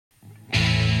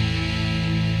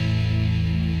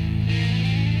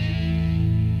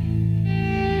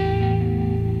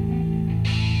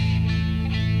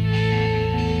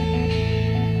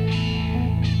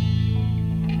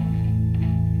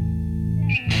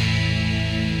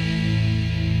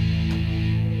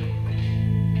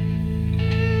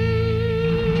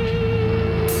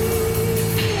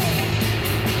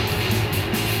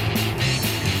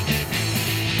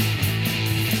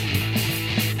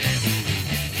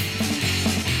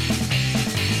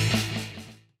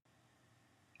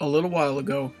A little while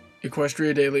ago,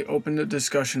 Equestria Daily opened a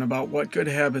discussion about what good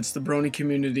habits the Brony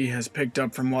community has picked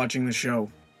up from watching the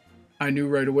show. I knew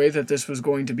right away that this was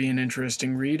going to be an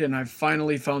interesting read, and I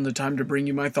finally found the time to bring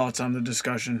you my thoughts on the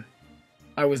discussion.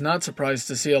 I was not surprised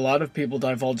to see a lot of people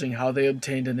divulging how they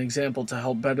obtained an example to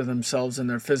help better themselves in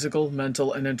their physical,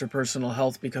 mental, and interpersonal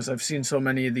health because I've seen so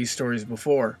many of these stories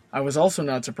before. I was also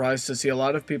not surprised to see a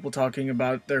lot of people talking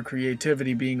about their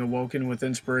creativity being awoken with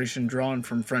inspiration drawn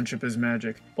from Friendship is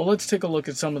Magic. But let's take a look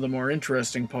at some of the more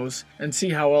interesting posts and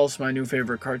see how else my new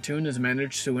favorite cartoon has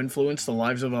managed to influence the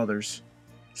lives of others.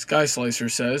 Sky Slicer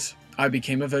says, I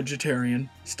became a vegetarian,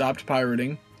 stopped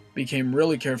pirating, became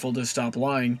really careful to stop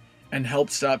lying, and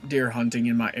helped stop deer hunting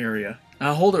in my area.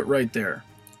 Now hold it right there.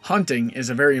 Hunting is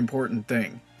a very important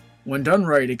thing. When done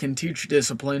right, it can teach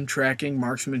discipline, tracking,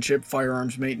 marksmanship,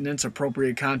 firearms maintenance,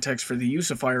 appropriate context for the use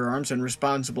of firearms, and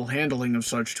responsible handling of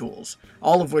such tools,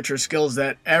 all of which are skills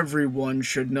that everyone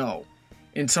should know.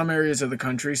 In some areas of the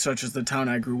country, such as the town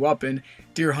I grew up in,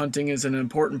 deer hunting is an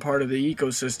important part of the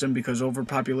ecosystem because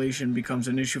overpopulation becomes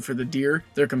an issue for the deer,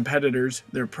 their competitors,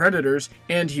 their predators,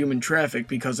 and human traffic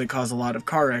because they cause a lot of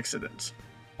car accidents.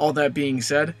 All that being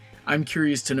said, I'm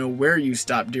curious to know where you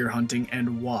stopped deer hunting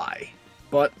and why.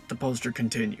 But the poster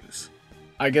continues.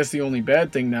 I guess the only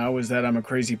bad thing now is that I'm a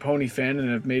crazy pony fan and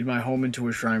have made my home into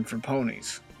a shrine for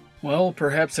ponies. Well,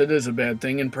 perhaps it is a bad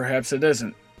thing and perhaps it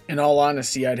isn't. In all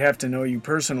honesty, I'd have to know you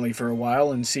personally for a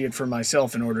while and see it for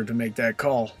myself in order to make that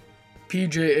call.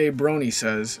 PJA Brony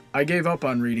says, I gave up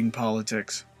on reading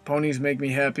politics. Ponies make me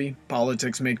happy,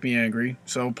 politics make me angry,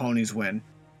 so ponies win.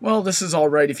 Well, this is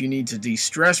alright if you need to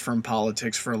de-stress from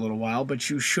politics for a little while, but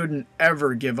you shouldn't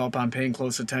ever give up on paying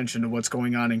close attention to what's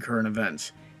going on in current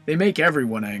events. They make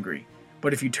everyone angry,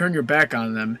 but if you turn your back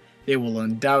on them, they will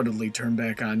undoubtedly turn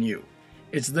back on you.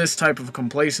 It's this type of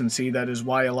complacency that is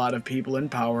why a lot of people in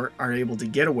power are able to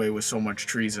get away with so much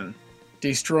treason.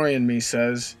 Destroyin' Me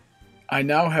says, I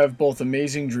now have both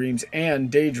amazing dreams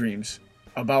and daydreams.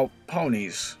 About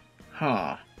ponies.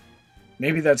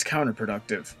 Maybe that's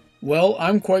counterproductive. Well,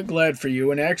 I'm quite glad for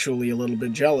you and actually a little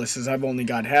bit jealous as I've only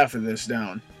got half of this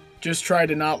down. Just try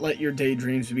to not let your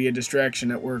daydreams be a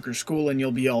distraction at work or school and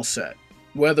you'll be all set.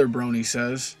 Weather Brony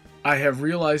says, I have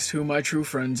realized who my true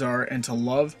friends are and to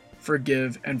love,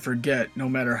 forgive, and forget no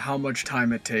matter how much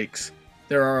time it takes.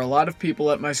 There are a lot of people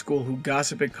at my school who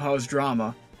gossip and cause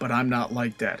drama, but I'm not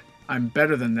like that. I'm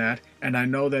better than that, and I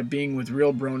know that being with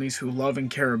real bronies who love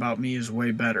and care about me is way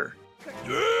better.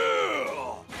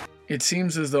 Yeah! It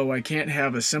seems as though I can't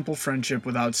have a simple friendship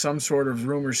without some sort of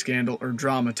rumor scandal or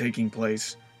drama taking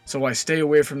place, so I stay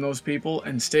away from those people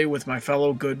and stay with my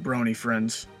fellow good brony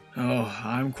friends. Oh,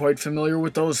 I'm quite familiar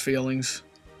with those feelings.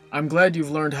 I'm glad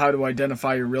you've learned how to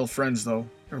identify your real friends, though.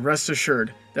 Rest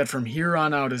assured that from here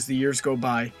on out as the years go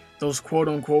by, those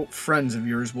quote-unquote friends of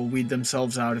yours will weed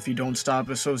themselves out if you don't stop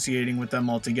associating with them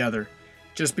altogether.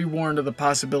 Just be warned of the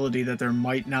possibility that there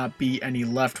might not be any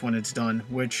left when it's done,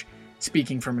 which,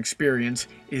 speaking from experience,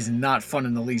 is not fun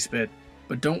in the least bit.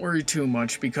 But don't worry too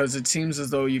much, because it seems as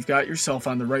though you've got yourself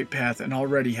on the right path and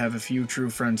already have a few true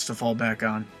friends to fall back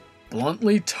on.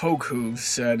 Bluntly Toghooves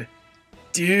said,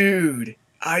 Dude,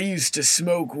 I used to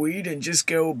smoke weed and just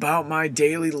go about my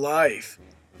daily life.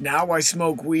 Now I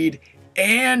smoke weed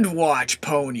and watch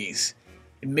ponies.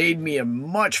 It made me a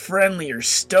much friendlier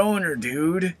stoner,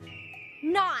 dude.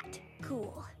 Not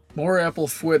cool. More Apple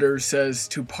Twitter says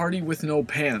to party with no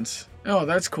pants. Oh,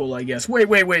 that's cool, I guess. Wait,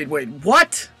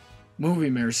 what?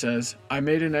 Movie Mare says, I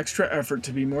made an extra effort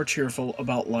to be more cheerful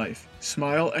about life.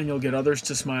 Smile and you'll get others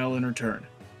to smile in return.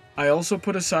 I also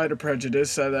put aside a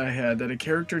prejudice that I had that a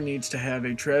character needs to have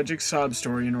a tragic sob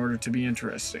story in order to be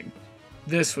interesting.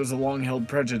 This was a long-held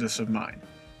prejudice of mine.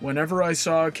 Whenever I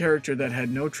saw a character that had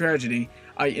no tragedy,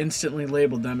 I instantly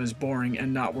labeled them as boring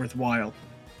and not worthwhile.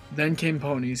 Then came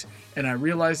Ponies, and I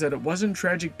realized that it wasn't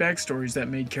tragic backstories that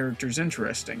made characters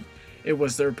interesting. It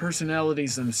was their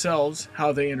personalities themselves,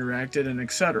 how they interacted, and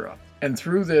etc. And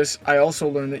through this, I also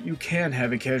learned that you can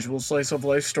have a casual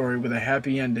slice-of-life story with a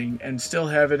happy ending and still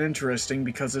have it interesting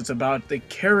because it's about the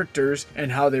characters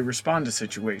and how they respond to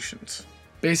situations.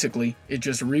 Basically, it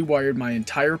just rewired my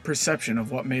entire perception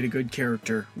of what made a good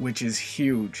character, which is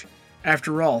huge.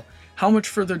 After all, how much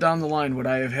further down the line would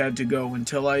I have had to go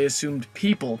until I assumed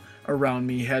people around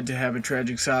me had to have a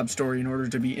tragic sob story in order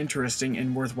to be interesting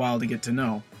and worthwhile to get to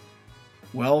know?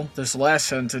 Well, this last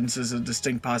sentence is a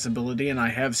distinct possibility, and I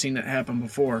have seen it happen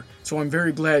before, so I'm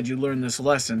very glad you learned this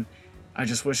lesson. I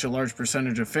just wish a large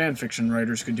percentage of fanfiction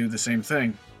writers could do the same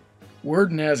thing.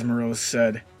 Word Nasmeros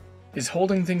said, Is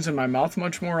holding things in my mouth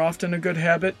much more often a good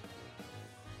habit?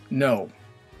 No.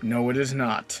 No, it is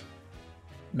not.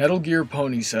 Metal Gear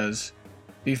Pony says,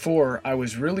 "Before, I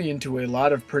was really into a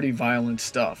lot of pretty violent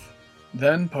stuff.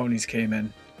 Then Ponies came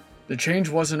in. The change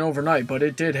wasn't overnight, but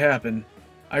it did happen.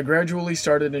 I gradually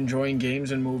started enjoying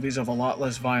games and movies of a lot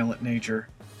less violent nature.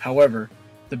 However,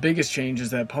 the biggest change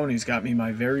is that Ponies got me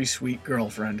my very sweet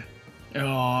girlfriend."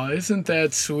 Aw, isn't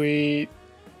that sweet?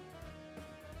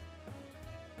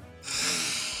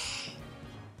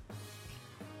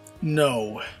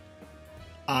 No.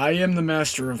 I am the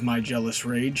master of my jealous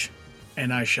rage,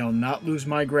 and I shall not lose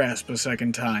my grasp a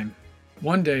second time.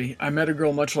 One day, I met a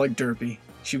girl much like Derpy.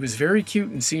 She was very cute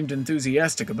and seemed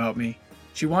enthusiastic about me.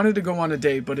 She wanted to go on a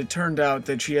date, but it turned out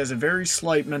that she has a very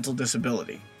slight mental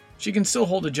disability. She can still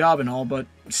hold a job and all, but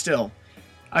still.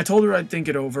 I told her I'd think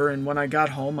it over, and when I got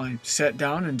home, I sat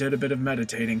down and did a bit of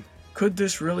meditating. Could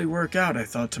this really work out, I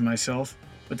thought to myself.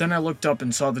 But then I looked up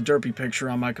and saw the Derpy picture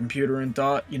on my computer and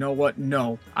thought, you know what,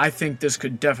 no, I think this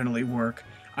could definitely work.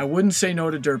 I wouldn't say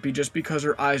no to Derpy just because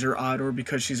her eyes are odd or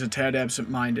because she's a tad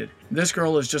absent-minded. This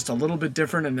girl is just a little bit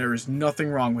different and there is nothing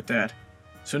wrong with that.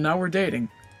 So now we're dating.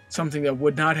 Something that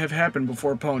would not have happened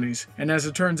before Ponies. And as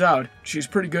it turns out, she's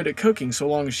pretty good at cooking so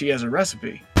long as she has a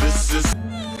recipe. This is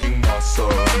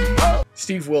awesome.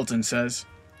 Steve Wilton says,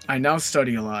 "I now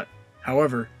study a lot.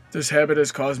 However, this habit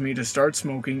has caused me to start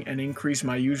smoking and increase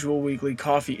my usual weekly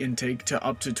coffee intake to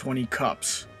up to 20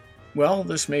 cups. Well,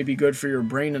 this may be good for your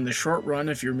brain in the short run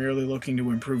if you're merely looking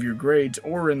to improve your grades,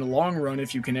 or in the long run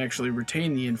if you can actually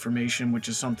retain the information, which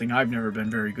is something I've never been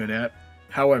very good at.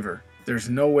 However, there's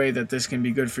no way that this can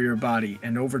be good for your body,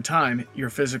 and over time, your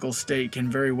physical state can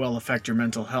very well affect your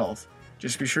mental health.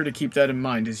 Just be sure to keep that in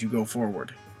mind as you go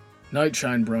forward."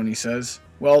 Nightshine Brony says,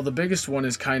 "Well, the biggest one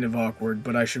is kind of awkward,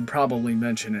 but I should probably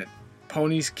mention it.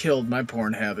 Ponies killed my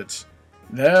porn habits.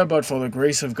 There, but for the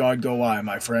grace of God go I,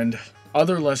 my friend.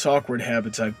 Other less awkward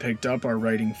habits I've picked up are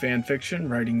writing fanfiction,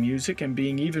 writing music, and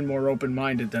being even more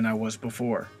open-minded than I was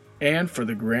before. And for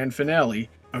the grand finale,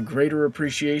 a greater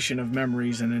appreciation of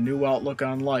memories and a new outlook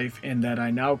on life, in that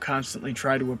I now constantly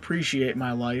try to appreciate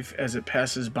my life as it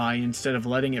passes by instead of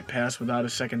letting it pass without a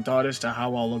second thought as to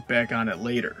how I'll look back on it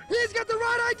later." He's got the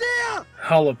right idea!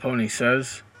 Holopony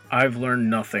says, "I've learned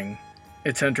nothing.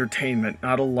 It's entertainment,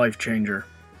 not a life changer.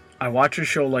 I watch a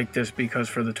show like this because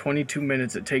for the 22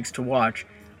 minutes it takes to watch,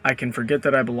 I can forget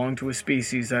that I belong to a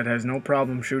species that has no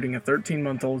problem shooting a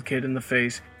 13-month-old kid in the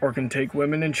face, or can take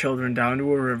women and children down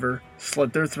to a river,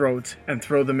 slit their throats, and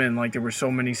throw them in like they were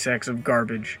so many sacks of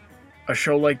garbage. A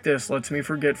show like this lets me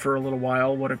forget for a little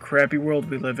while what a crappy world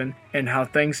we live in, and how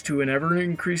thanks to an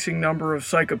ever-increasing number of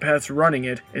psychopaths running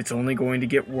it, it's only going to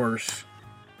get worse."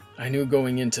 I knew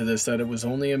going into this that it was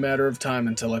only a matter of time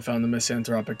until I found the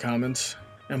misanthropic comments.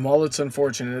 And while it's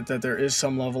unfortunate that there is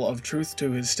some level of truth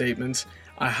to his statements,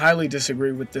 I highly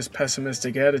disagree with this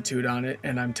pessimistic attitude on it,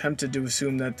 and I'm tempted to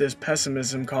assume that this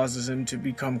pessimism causes him to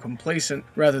become complacent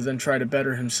rather than try to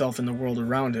better himself in the world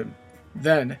around him.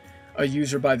 Then, a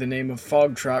user by the name of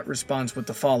Fogtrot responds with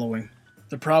the following: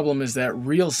 "The problem is that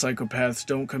real psychopaths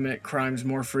don't commit crimes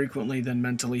more frequently than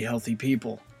mentally healthy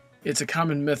people. It's a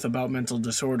common myth about mental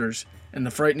disorders, and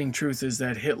the frightening truth is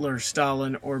that Hitler,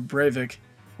 Stalin, or Breivik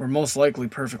were most likely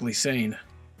perfectly sane."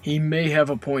 He may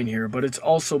have a point here, but it's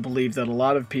also believed that a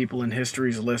lot of people in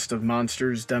history's list of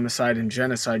monsters, democide, and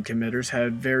genocide committers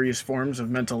had various forms of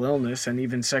mental illness and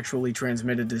even sexually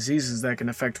transmitted diseases that can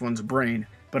affect one's brain,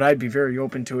 but I'd be very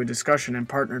open to a discussion and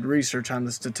partnered research on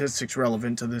the statistics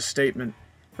relevant to this statement.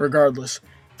 Regardless,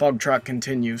 Fogtrot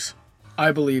continues,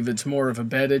 "I believe it's more of a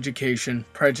bad education,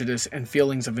 prejudice, and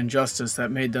feelings of injustice that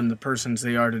made them the persons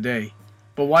they are today.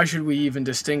 But why should we even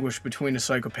distinguish between a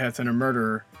psychopath and a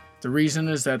murderer? The reason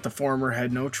is that the former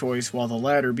had no choice while the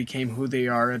latter became who they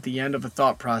are at the end of a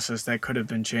thought process that could have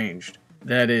been changed.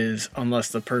 That is, unless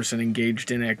the person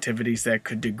engaged in activities that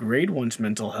could degrade one's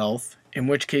mental health, in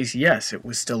which case, yes, it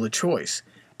was still a choice.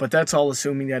 But that's all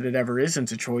assuming that it ever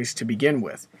isn't a choice to begin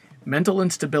with. Mental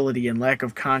instability and lack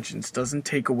of conscience doesn't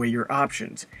take away your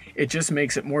options. It just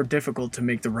makes it more difficult to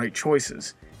make the right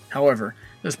choices. However,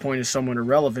 this point is somewhat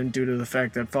irrelevant due to the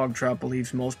fact that Fogtrot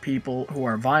believes most people who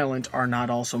are violent are not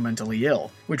also mentally ill,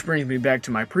 which brings me back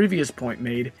to my previous point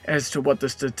made as to what the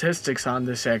statistics on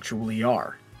this actually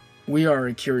are. We are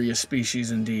a curious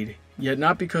species indeed, yet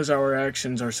not because our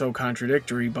actions are so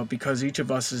contradictory, but because each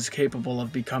of us is capable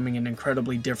of becoming an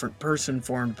incredibly different person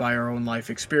formed by our own life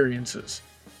experiences.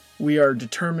 We are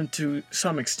determined to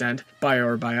some extent by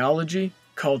our biology,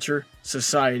 culture,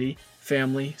 society,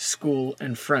 family, school,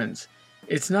 and friends.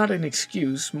 It's not an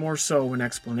excuse, more so an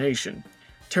explanation.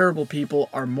 Terrible people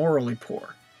are morally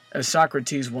poor. As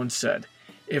Socrates once said,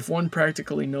 if one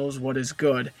practically knows what is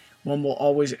good, one will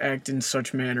always act in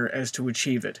such manner as to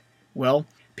achieve it. Well,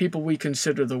 people we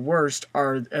consider the worst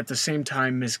are at the same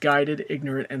time misguided,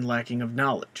 ignorant, and lacking of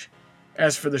knowledge.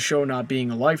 As for the show not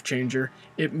being a life changer,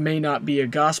 it may not be a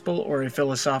gospel or a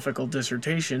philosophical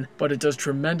dissertation, but it does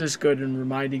tremendous good in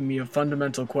reminding me of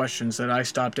fundamental questions that I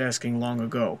stopped asking long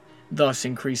ago, thus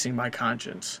increasing my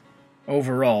conscience.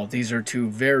 Overall, these are two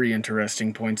very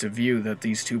interesting points of view that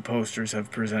these two posters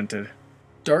have presented.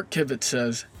 Dark Kivit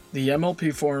says, "The MLP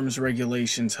forum's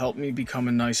regulations helped me become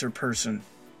a nicer person.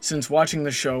 Since watching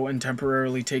the show and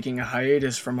temporarily taking a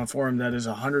hiatus from a forum that is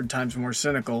 100 times more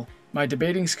cynical, my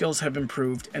debating skills have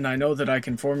improved, and I know that I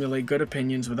can formulate good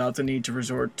opinions without the need to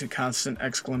resort to constant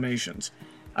exclamations.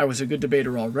 I was a good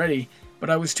debater already, but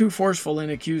I was too forceful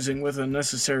in accusing with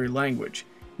unnecessary language.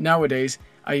 Nowadays,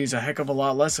 I use a heck of a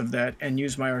lot less of that and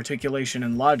use my articulation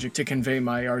and logic to convey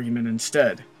my argument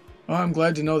instead." Well, I'm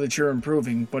glad to know that you're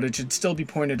improving, but it should still be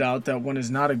pointed out that one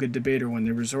is not a good debater when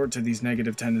they resort to these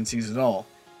negative tendencies at all.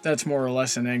 That's more or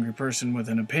less an angry person with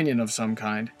an opinion of some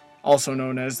kind, also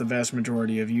known as the vast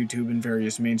majority of YouTube and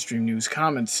various mainstream news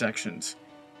comments sections.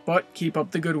 But keep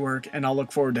up the good work, and I'll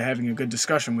look forward to having a good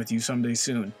discussion with you someday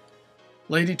soon.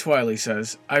 Lady Twiley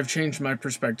says, "I've changed my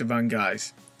perspective on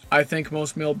guys. I thank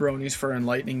most male bronies for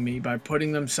enlightening me by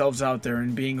putting themselves out there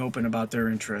and being open about their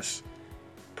interests.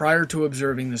 Prior to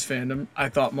observing this fandom, I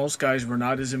thought most guys were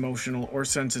not as emotional or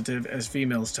sensitive as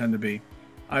females tend to be.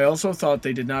 I also thought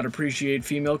they did not appreciate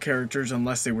female characters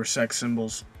unless they were sex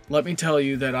symbols. Let me tell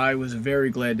you that I was very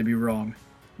glad to be wrong.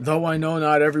 Though I know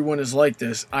not everyone is like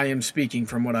this, I am speaking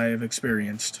from what I have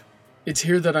experienced." It's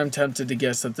here that I'm tempted to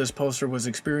guess that this poster was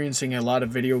experiencing a lot of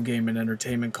video game and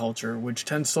entertainment culture, which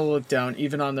tends to look down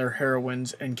even on their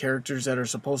heroines and characters that are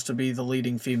supposed to be the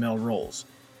leading female roles.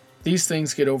 These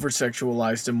things get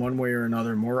over-sexualized in one way or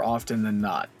another more often than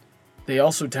not. They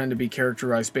also tend to be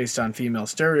characterized based on female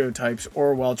stereotypes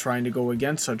or while trying to go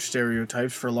against such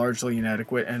stereotypes for largely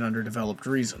inadequate and underdeveloped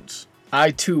reasons.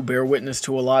 I too bear witness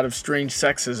to a lot of strange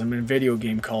sexism in video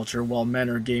game culture while men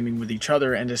are gaming with each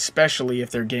other, and especially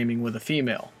if they're gaming with a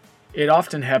female. It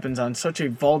often happens on such a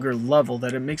vulgar level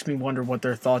that it makes me wonder what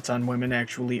their thoughts on women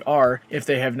actually are if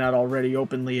they have not already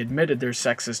openly admitted their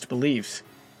sexist beliefs.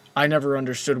 I never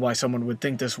understood why someone would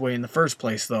think this way in the first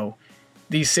place, though.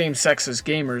 These same sexist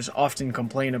gamers often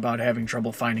complain about having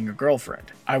trouble finding a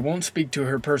girlfriend. I won't speak to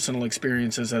her personal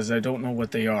experiences as I don't know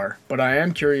what they are, but I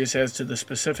am curious as to the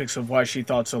specifics of why she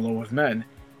thought so low of men.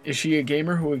 Is she a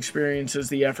gamer who experiences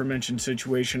the aforementioned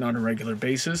situation on a regular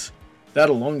basis? That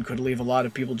alone could leave a lot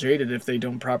of people jaded if they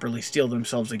don't properly steel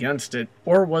themselves against it.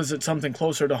 Or was it something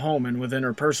closer to home and within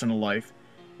her personal life?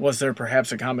 Was there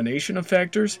perhaps a combination of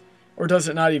factors? Or does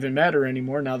it not even matter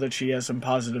anymore now that she has some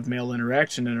positive male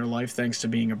interaction in her life thanks to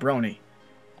being a brony?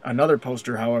 Another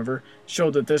poster, however,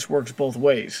 showed that this works both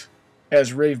ways.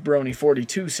 As Rave Brony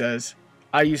 42 says,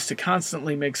 "I used to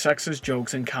constantly make sexist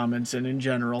jokes and comments and in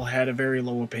general had a very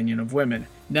low opinion of women.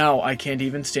 Now I can't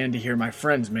even stand to hear my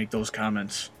friends make those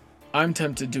comments." I'm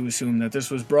tempted to assume that this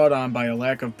was brought on by a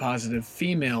lack of positive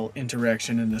female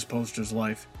interaction in this poster's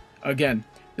life. Again,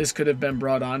 this could have been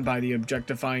brought on by the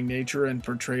objectifying nature and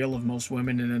portrayal of most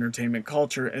women in entertainment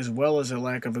culture, as well as a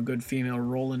lack of a good female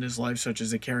role in his life such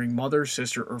as a caring mother,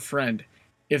 sister, or friend.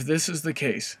 If this is the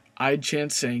case, I'd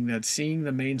chance saying that seeing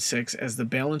the main six as the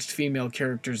balanced female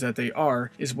characters that they are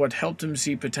is what helped him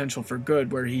see potential for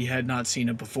good where he had not seen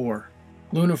it before.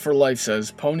 Luna for Life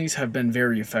says, "Ponies have been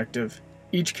very effective.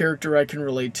 Each character I can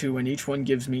relate to and each one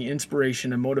gives me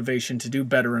inspiration and motivation to do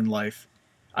better in life.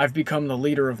 I've become the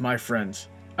leader of my friends.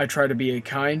 I try to be a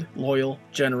kind, loyal,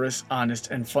 generous,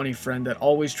 honest, and funny friend that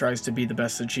always tries to be the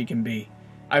best that she can be.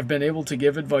 I've been able to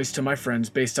give advice to my friends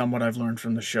based on what I've learned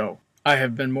from the show. I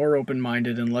have been more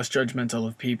open-minded and less judgmental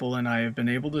of people, and I have been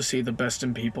able to see the best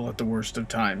in people at the worst of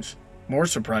times. More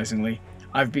surprisingly,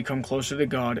 I've become closer to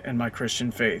God and my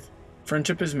Christian faith.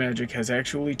 Friendship is Magic has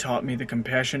actually taught me the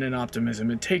compassion and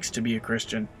optimism it takes to be a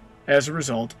Christian. As a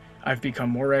result, I've become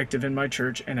more active in my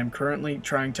church and am currently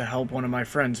trying to help one of my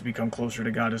friends become closer to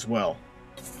God as well."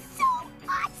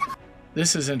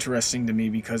 This is interesting to me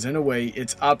because in a way,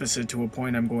 it's opposite to a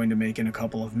point I'm going to make in a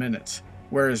couple of minutes.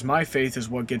 Whereas my faith is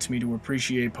what gets me to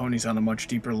appreciate ponies on a much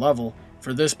deeper level,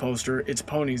 for this poster, it's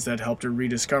ponies that helped her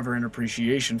rediscover an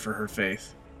appreciation for her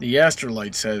faith. The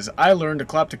Astrolight says, "I learned to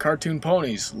clap to cartoon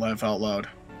ponies," laugh out loud.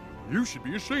 You should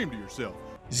be ashamed of yourself.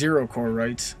 Zero Core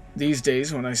writes, "These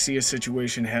days when I see a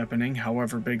situation happening,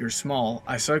 however big or small,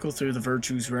 I cycle through the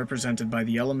virtues represented by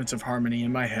the elements of harmony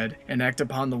in my head and act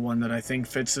upon the one that I think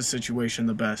fits the situation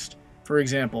the best. For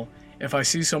example, if I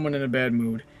see someone in a bad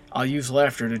mood, I'll use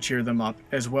laughter to cheer them up,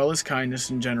 as well as kindness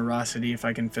and generosity if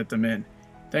I can fit them in.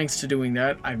 Thanks to doing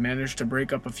that, I've managed to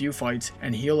break up a few fights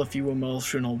and heal a few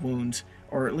emotional wounds,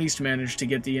 or at least managed to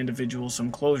get the individual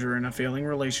some closure in a failing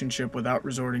relationship without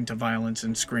resorting to violence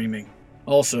and screaming.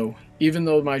 Also, even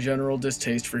though my general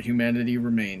distaste for humanity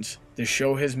remains, this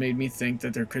show has made me think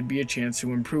that there could be a chance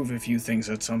to improve a few things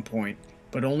at some point,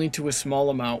 but only to a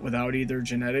small amount without either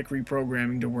genetic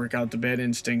reprogramming to work out the bad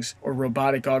instincts or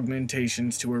robotic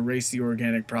augmentations to erase the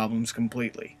organic problems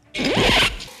completely. And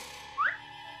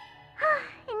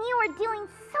you are doing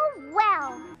so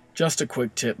well. Just a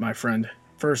quick tip, my friend.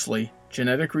 Firstly,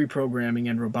 genetic reprogramming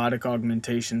and robotic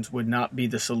augmentations would not be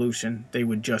the solution, they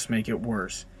would just make it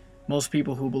worse. Most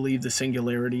people who believe the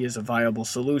singularity is a viable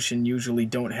solution usually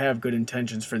don't have good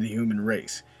intentions for the human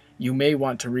race. You may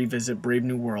want to revisit Brave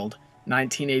New World,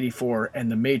 1984, and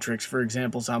The Matrix for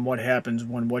examples on what happens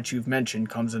when what you've mentioned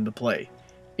comes into play.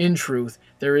 In truth,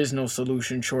 there is no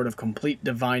solution short of complete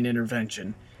divine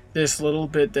intervention. This little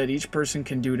bit that each person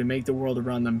can do to make the world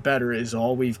around them better is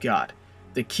all we've got.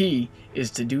 The key is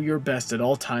to do your best at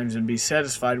all times and be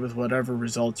satisfied with whatever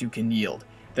results you can yield.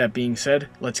 That being said,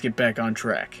 let's get back on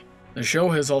track. The show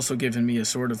has also given me a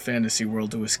sort of fantasy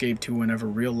world to escape to whenever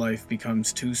real life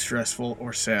becomes too stressful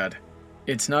or sad.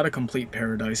 It's not a complete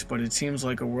paradise, but it seems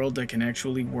like a world that can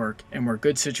actually work, and where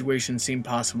good situations seem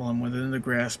possible and within the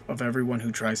grasp of everyone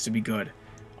who tries to be good.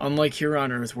 Unlike here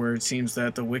on Earth, where it seems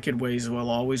that the wicked ways will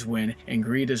always win, and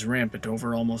greed is rampant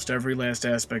over almost every last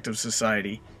aspect of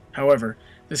society. However,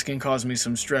 this can cause me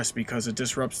some stress because it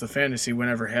disrupts the fantasy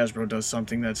whenever Hasbro does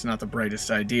something that's not the brightest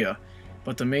idea.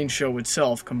 But the main show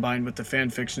itself, combined with the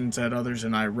fanfictions that others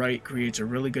and I write, creates a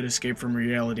really good escape from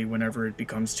reality whenever it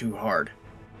becomes too hard.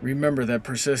 Remember that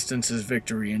persistence is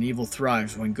victory, and evil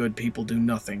thrives when good people do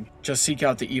nothing. Just seek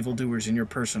out the evildoers in your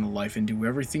personal life and do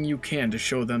everything you can to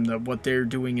show them that what they're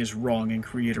doing is wrong and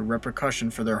create a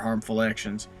repercussion for their harmful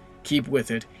actions. Keep with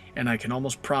it, and I can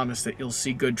almost promise that you'll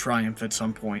see good triumph at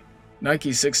some point.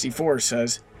 Nike64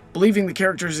 says, "Believing the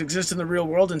characters exist in the real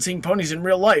world and seeing ponies in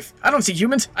real life. I don't see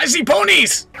humans, I see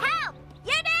ponies!" Help!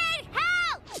 You need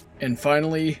help! And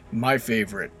finally, my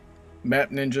favorite. Map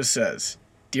Ninja says,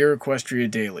 "Dear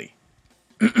Equestria Daily,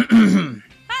 I didn't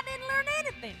learn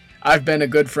anything. I've been a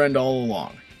good friend all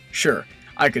along. Sure,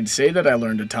 I could say that I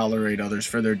learned to tolerate others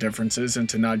for their differences and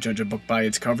to not judge a book by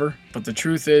its cover, but the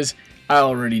truth is, I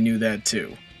already knew that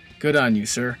too. Good on you,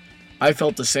 sir. I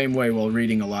felt the same way while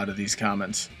reading a lot of these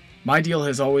comments. My deal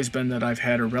has always been that I've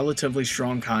had a relatively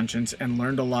strong conscience and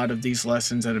learned a lot of these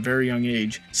lessons at a very young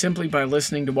age simply by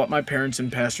listening to what my parents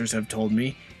and pastors have told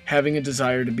me, having a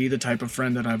desire to be the type of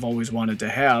friend that I've always wanted to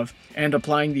have, and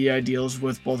applying the ideals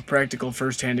with both practical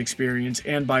first-hand experience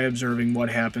and by observing what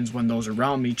happens when those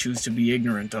around me choose to be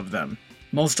ignorant of them.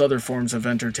 Most other forms of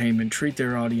entertainment treat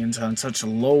their audience on such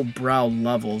low-brow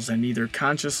levels and either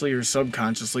consciously or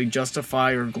subconsciously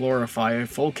justify or glorify a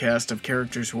full cast of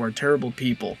characters who are terrible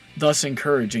people, thus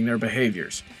encouraging their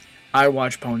behaviors. I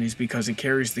watch Ponies because it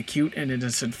carries the cute and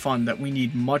innocent fun that we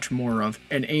need much more of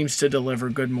and aims to deliver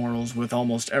good morals with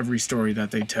almost every story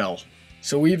that they tell.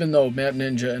 So even though Map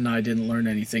Ninja and I didn't learn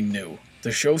anything new,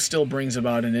 the show still brings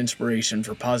about an inspiration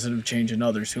for positive change in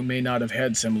others who may not have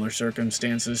had similar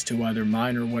circumstances to either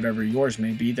mine or whatever yours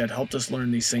may be that helped us learn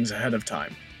these things ahead of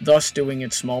time, thus doing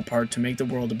its small part to make the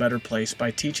world a better place by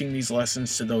teaching these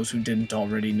lessons to those who didn't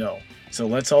already know. So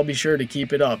let's all be sure to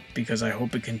keep it up, because I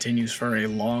hope it continues for a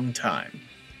long time.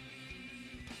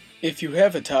 If you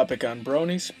have a topic on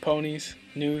bronies, ponies,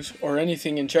 news, or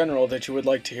anything in general that you would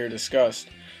like to hear discussed,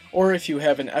 or if you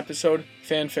have an episode,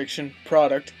 fanfiction,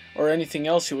 product, or anything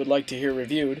else you would like to hear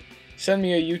reviewed, send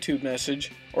me a YouTube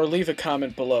message or leave a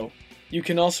comment below. You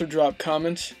can also drop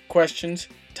comments, questions,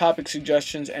 topic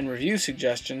suggestions, and review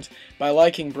suggestions by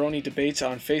liking Brony Debates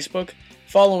on Facebook,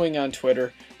 following on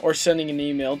Twitter, or sending an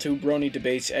email to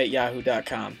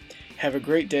bronydebates@yahoo.com. Have a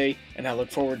great day, and I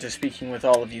look forward to speaking with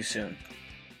all of you soon.